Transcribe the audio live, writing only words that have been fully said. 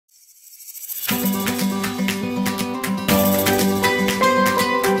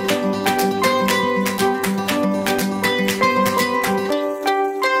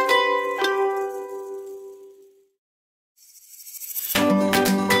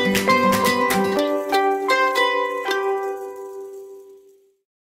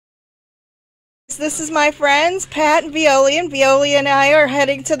This is my friends, Pat and Violi, and Violi and I are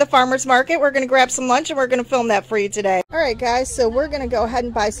heading to the farmer's market. We're going to grab some lunch and we're going to film that for you today. All right, guys, so we're going to go ahead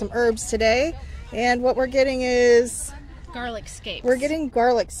and buy some herbs today. And what we're getting is... garlic scapes. We're getting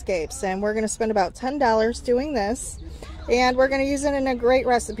garlic scapes, and we're going to spend about $10 doing this. And we're going to use it in a great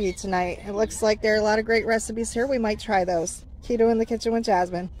recipe tonight. It looks like there are a lot of great recipes here. We might try those. Keto in the Kitchen with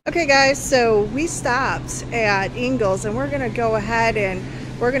Jasmine. Okay, guys, so we stopped at Ingles, and we're going to go ahead and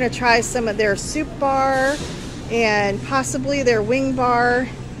we're going to try some of their soup bar and possibly their wing bar,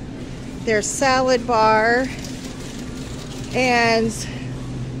 their salad bar, and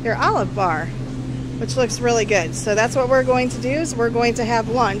their olive bar, which looks really good. So that's what we're going to do, is we're going to have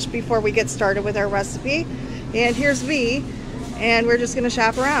lunch before we get started with our recipe. And here's V, and we're just going to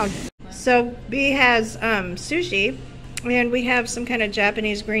shop around. So V has sushi, and we have some kind of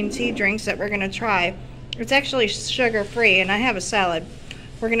Japanese green tea drinks that we're going to try. It's actually sugar-free, and I have a salad.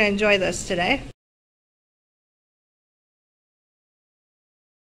 We're going to enjoy this today.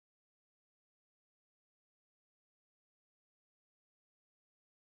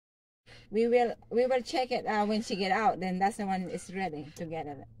 We will check it when she get out. Then that's the one is ready to get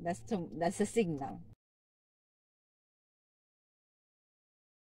it. That's the signal.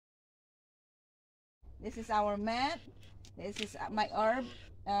 This is our mat. This is my herb,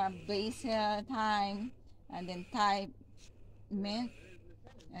 basil, thyme, and then Thai mint,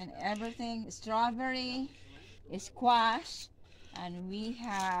 and everything. Strawberry, squash, and we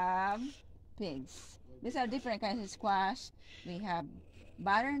have pigs. These are different kinds of squash. We have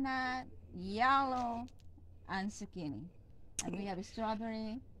butternut, yellow, and zucchini. And we have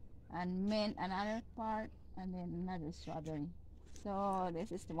strawberry and mint, another part, and then another strawberry. So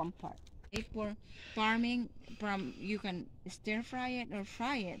this is the one part. For farming, you can stir fry it or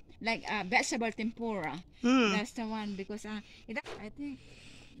fry it like vegetable tempura. That's the one, because I think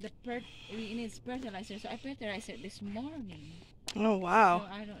it needs fertilizer, so I fertilized it this morning. Oh wow!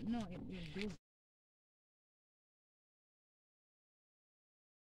 So I don't know if it will do.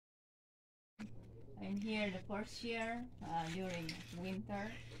 And here the first year during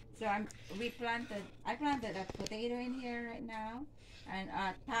winter, so I planted a potato in here right now, and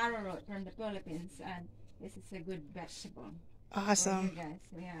taro root from the Philippines, and this is a good vegetable. Awesome. For you guys.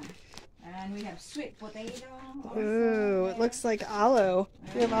 Yeah. And we have sweet potato also. Ooh, it looks like aloe.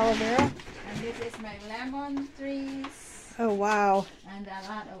 You have aloe vera? And this is my lemon trees. Oh wow. And a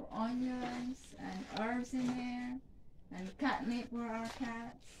lot of onions and herbs in there, and catnip for our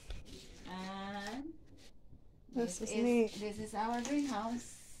cats. And this is neat. This is our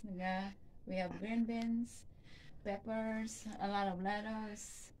greenhouse. Yeah, we have green beans, peppers, a lot of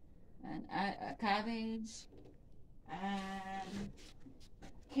lettuce, and cabbage, and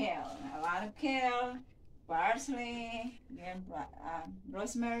kale. A lot of kale, parsley,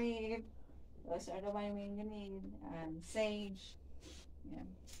 rosemary. Those are the ones we need, and sage. Yeah.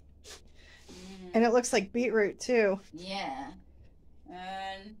 And it looks like beetroot too. Yeah.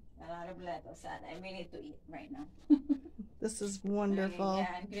 And a lot of lettuce that I need to eat right now. This is wonderful.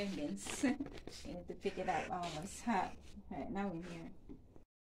 Yeah, and green beans. You need to pick it up. Oh, it's hot right now in here.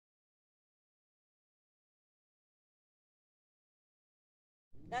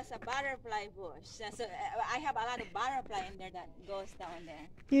 That's a butterfly bush. So I have a lot of butterfly in there that goes down there.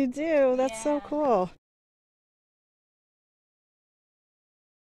 You do? That's so cool.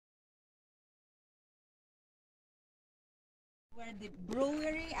 Where the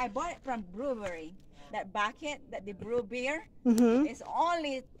brewery, I bought it from brewery. That bucket that they brew beer, it's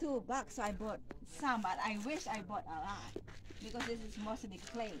only $2, so I bought some, but I wish I bought a lot, because this is mostly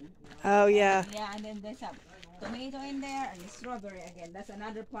clay. Oh yeah. Yeah, and then there's a tomato in there, and strawberry again. That's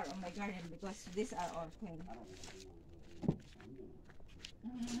another part of my garden, because these are all clay.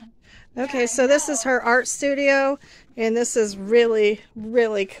 Okay, so this is her art studio, and this is really,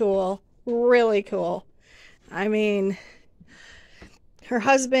 really cool. Really cool. I mean, her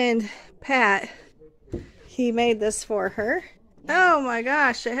husband, Pat, he made this for her. Yeah. Oh my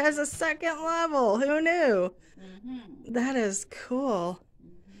gosh, it has a second level. Who knew? That is cool.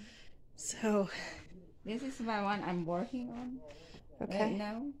 So, this is my one I'm working on right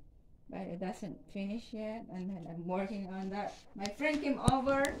now, but it doesn't finish yet, and then I'm working on that. My friend came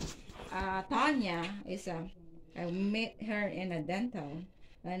over, Tanya is I met her in a dental,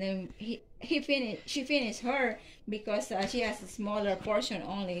 and then she finished her, because she has a smaller portion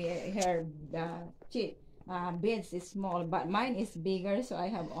only. Her beads is small, but mine is bigger, so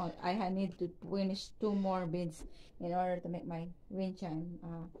I need to finish 2 more beads in order to make my wind chime,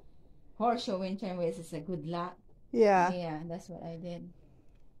 horseshoe wind chime, which is a good luck. Yeah. Yeah, that's what I did.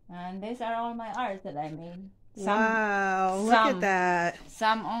 And these are all my art that I made. Wow, look at that.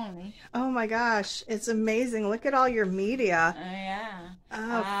 Some only. Oh my gosh, it's amazing. Look at all your media. Yeah.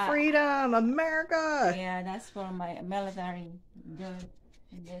 Oh, freedom, America. Yeah, that's for my military good.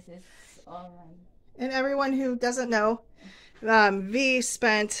 And this is all right. And everyone who doesn't know, V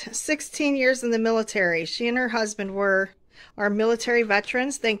spent 16 years in the military. She and her husband were our military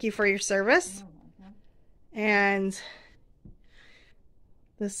veterans. Thank you for your service. And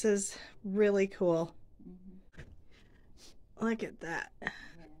this is really cool. Look at that.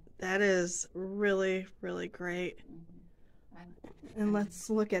 That is really, really great. And let's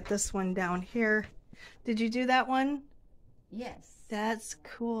look at this one down here. Did you do that one? Yes. That's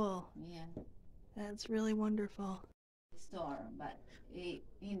cool. Yeah. That's really wonderful. Store, but he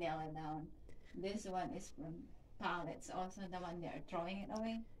nailed it down. This one is from pallets, also the one they're throwing it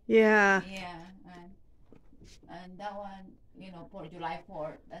away. Yeah. Yeah, and that one, you know, for July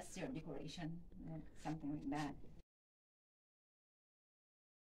 4th, that's your decoration, something like that.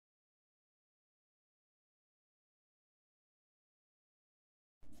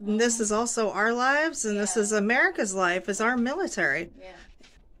 And this is also our lives, and this is America's life, is our military. Yeah.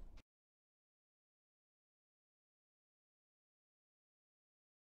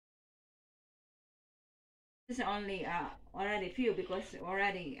 This is only already few because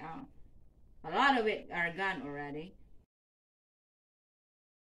already a lot of it are gone already.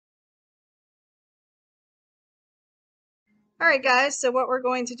 All right, guys, so what we're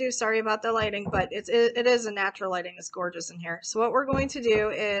going to do, sorry about the lighting, but it is a natural lighting. It's gorgeous in here. So what we're going to do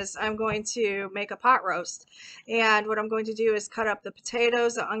is I'm going to make a pot roast. And what I'm going to do is cut up the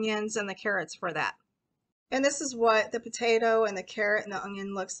potatoes, the onions, and the carrots for that. And this is what the potato and the carrot and the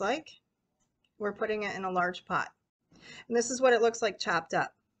onion looks like. We're putting it in a large pot. And this is what it looks like chopped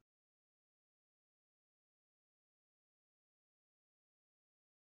up.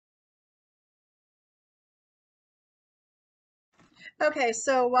 Okay,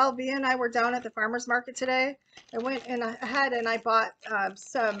 so while V and I were down at the farmer's market today, I went and ahead and I bought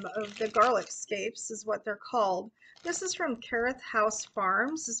some of the garlic scapes, is what they're called. This is from Kerith House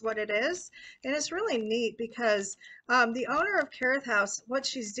Farms, is what it is. And it's really neat because the owner of Kerith House, what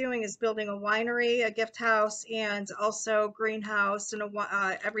she's doing is building a winery, a gift house, and also greenhouse and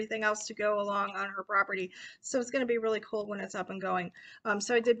everything else to go along on her property. So it's going to be really cool when it's up and going.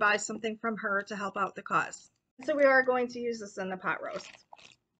 So I did buy something from her to help out the cause. So we are going to use this in the pot roast.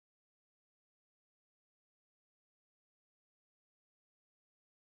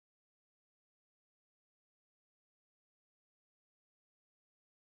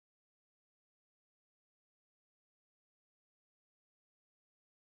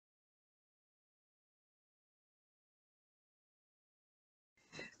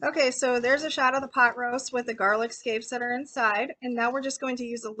 Okay, so there's a shot of the pot roast with the garlic scapes that are inside. And now we're just going to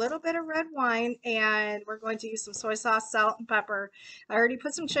use a little bit of red wine and we're going to use some soy sauce, salt, and pepper. I already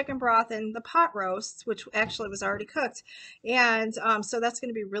put some chicken broth in the pot roast, which actually was already cooked. And so that's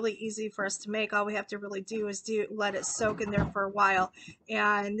going to be really easy for us to make. All we have to really do is let it soak in there for a while.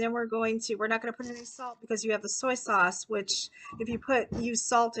 And then we're not going to put any salt because you have the soy sauce, which if you use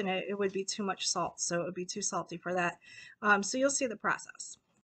salt in it, it would be too much salt. So it would be too salty for that. So you'll see the process.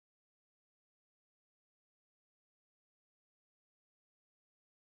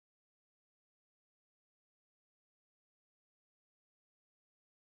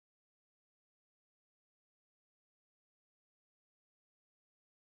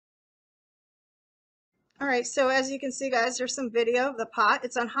 All right, so as you can see, guys, there's some video of the pot.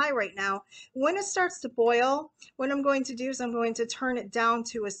 It's on high right now. When it starts to boil, what I'm going to do is I'm going to turn it down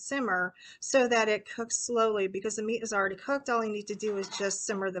to a simmer so that it cooks slowly because the meat is already cooked. All you need to do is just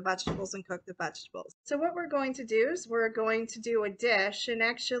simmer the vegetables and cook the vegetables. So what we're going to do is we're going to do a dish, and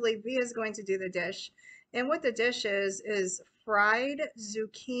actually V is going to do the dish. And what the dish is fried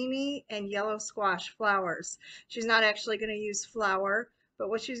zucchini and yellow squash flowers. She's not actually going to use flour, but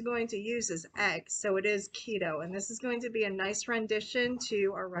what she's going to use is eggs, so it is keto, and this is going to be a nice rendition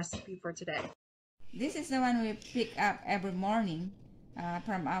to our recipe for today. This is the one we pick up every morning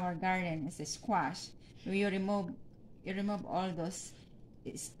from our garden. It's a squash. You remove all those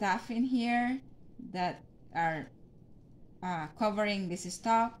stuff in here that are covering this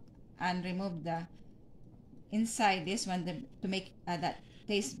stalk, and remove the inside this one to make that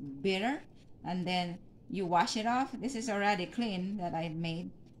taste bitter, and then you wash it off. This is already clean that I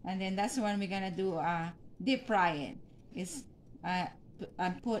made, and then that's the one we're gonna do deep fry it. It's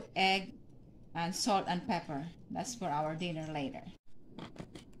and put egg and salt and pepper. That's for our dinner later.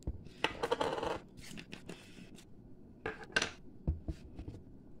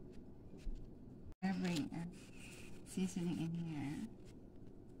 I bring seasoning in here.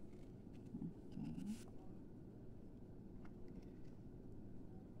 Okay.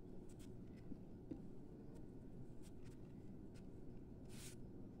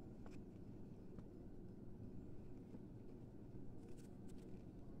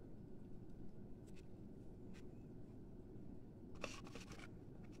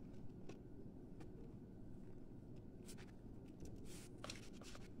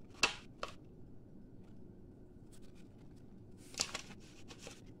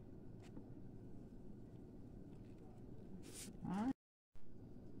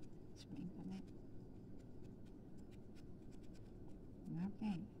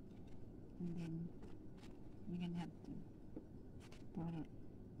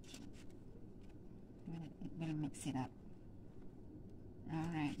 gonna mix it up. All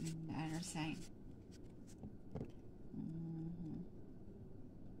right, the other side.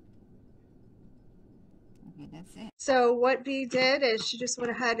 Okay, that's it. So what V did is she just went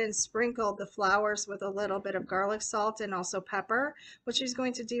ahead and sprinkled the flowers with a little bit of garlic salt and also pepper. What she's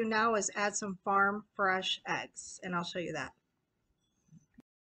going to do now is add some farm fresh eggs, and I'll show you that.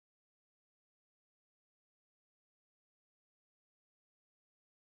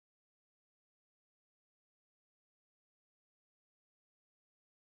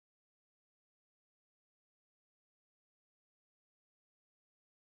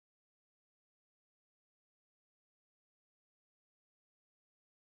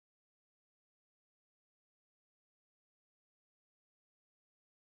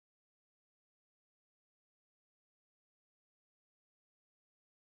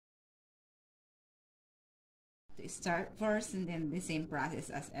 To start first, and then the same process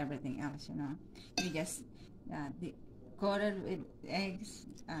as everything else, you know. You just coat it with eggs,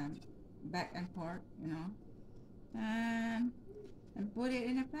 back and forth, you know, and put it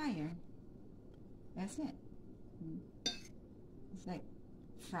in a fryer. That's it. It's like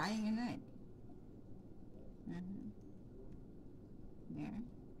frying an egg. There,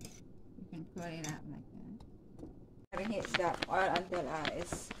 you can cut it out like that. Gotta heat the oil until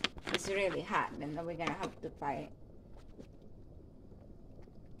it's really hot, and then we're gonna have to fry it.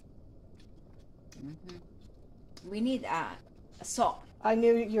 We need salt. I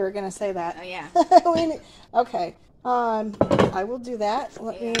knew you were going to say that. Oh yeah. Okay. I will do that.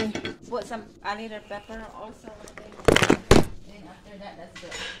 Let me put a little pepper also. Then after that, that's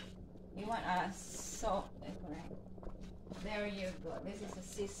good. You want salt, correct? There you go. This is a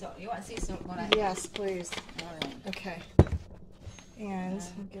sea salt. You want sea salt, correct? Yes, please. All right. Okay. And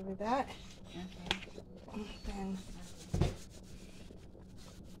I'll give her that. Okay. Then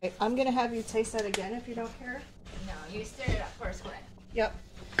I'm gonna have you taste that again if you don't care. No, you stir it up first, correct? Yep.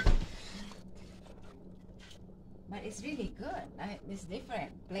 But it's really good. It's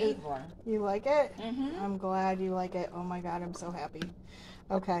different flavor. You like it? Mm-hmm. I'm glad you like it. Oh my God, I'm so happy.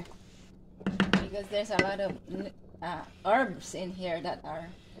 Okay. Because there's a lot of herbs in here that are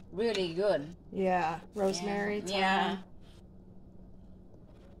really good. Yeah. Rosemary. Thyme. Yeah.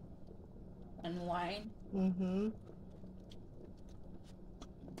 And wine. Mm-hmm.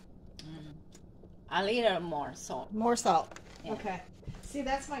 A little more salt. More salt. Yeah. Okay. See,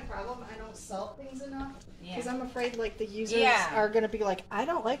 that's my problem. I don't salt things enough because Yeah. I'm afraid like the users Yeah. are gonna be like, I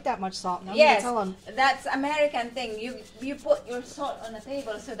don't like that much salt. And I'm Yes, gonna tell them. that's American thing. You put your salt on the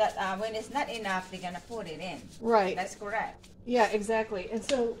table so that when it's not enough, they're gonna put it in. Right. That's correct. Yeah, exactly. And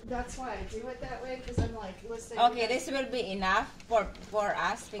so that's why I do it that way because I'm like, listen. Okay, this will be enough for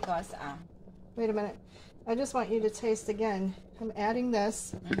us because Wait a minute. I just want you to taste again. I'm adding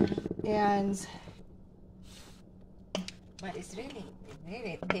this and. But it's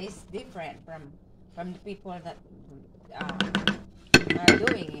really tastes different from the people that are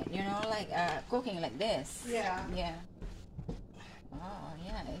doing it. You know, like cooking like this. Yeah. Yeah. Oh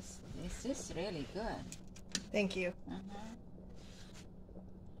yeah, it's just really good. Thank you.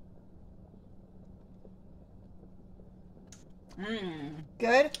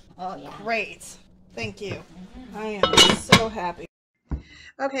 Good? Oh yeah. Great. Thank you. I am so happy.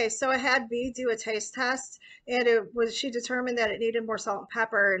 Okay, so I had V do a taste test, and she determined that it needed more salt and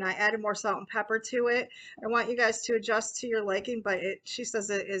pepper, and I added more salt and pepper to it. I want you guys to adjust to your liking, but she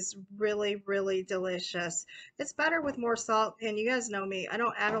says it is really, really delicious. It's better with more salt, and you guys know me. I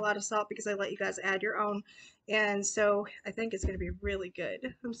don't add a lot of salt because I let you guys add your own, and so I think it's going to be really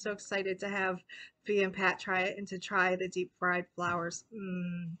good. I'm so excited to have V and Pat try it and to try the deep fried flowers.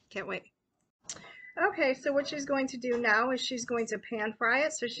 Can't wait. Okay, so what she's going to do now is she's going to pan fry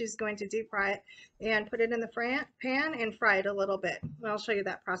it. So she's going to deep fry it and put it in the pan and fry it a little bit. And I'll show you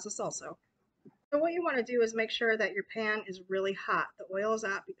that process also. So what you want to do is make sure that your pan is really hot. The oil is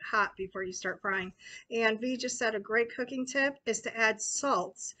hot before you start frying. And V just said a great cooking tip is to add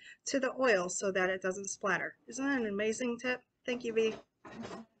salt to the oil so that it doesn't splatter. Isn't that an amazing tip? Thank you, V.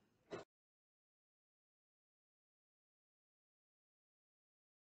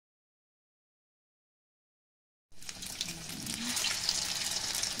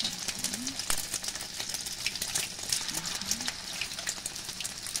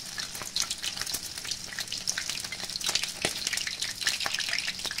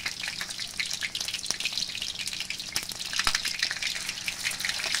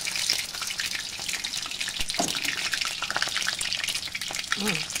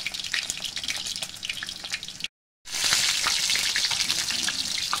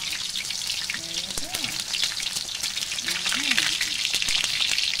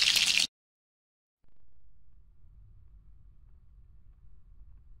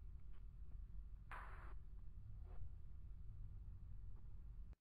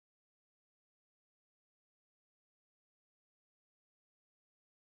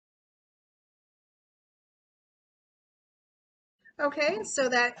 Okay, so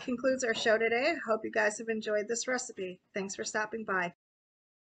that concludes our show today. I hope you guys have enjoyed this recipe. Thanks for stopping by.